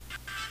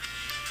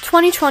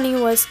2020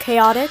 was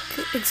chaotic,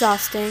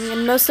 exhausting,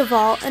 and most of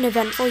all, an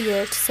eventful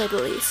year to say the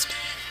least.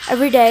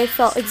 Every day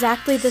felt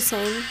exactly the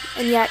same,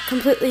 and yet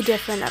completely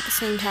different at the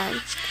same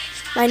time.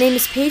 My name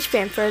is Paige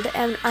Bamford,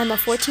 and I'm a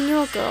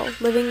 14-year-old girl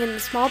living in the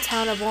small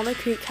town of Walnut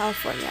Creek,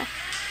 California.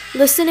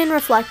 Listen and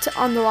reflect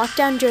on the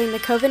lockdown during the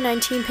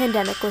COVID-19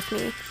 pandemic with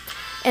me,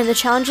 and the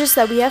challenges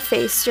that we have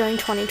faced during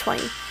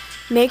 2020.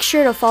 Make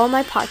sure to follow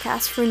my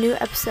podcast for new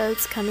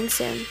episodes coming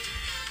soon.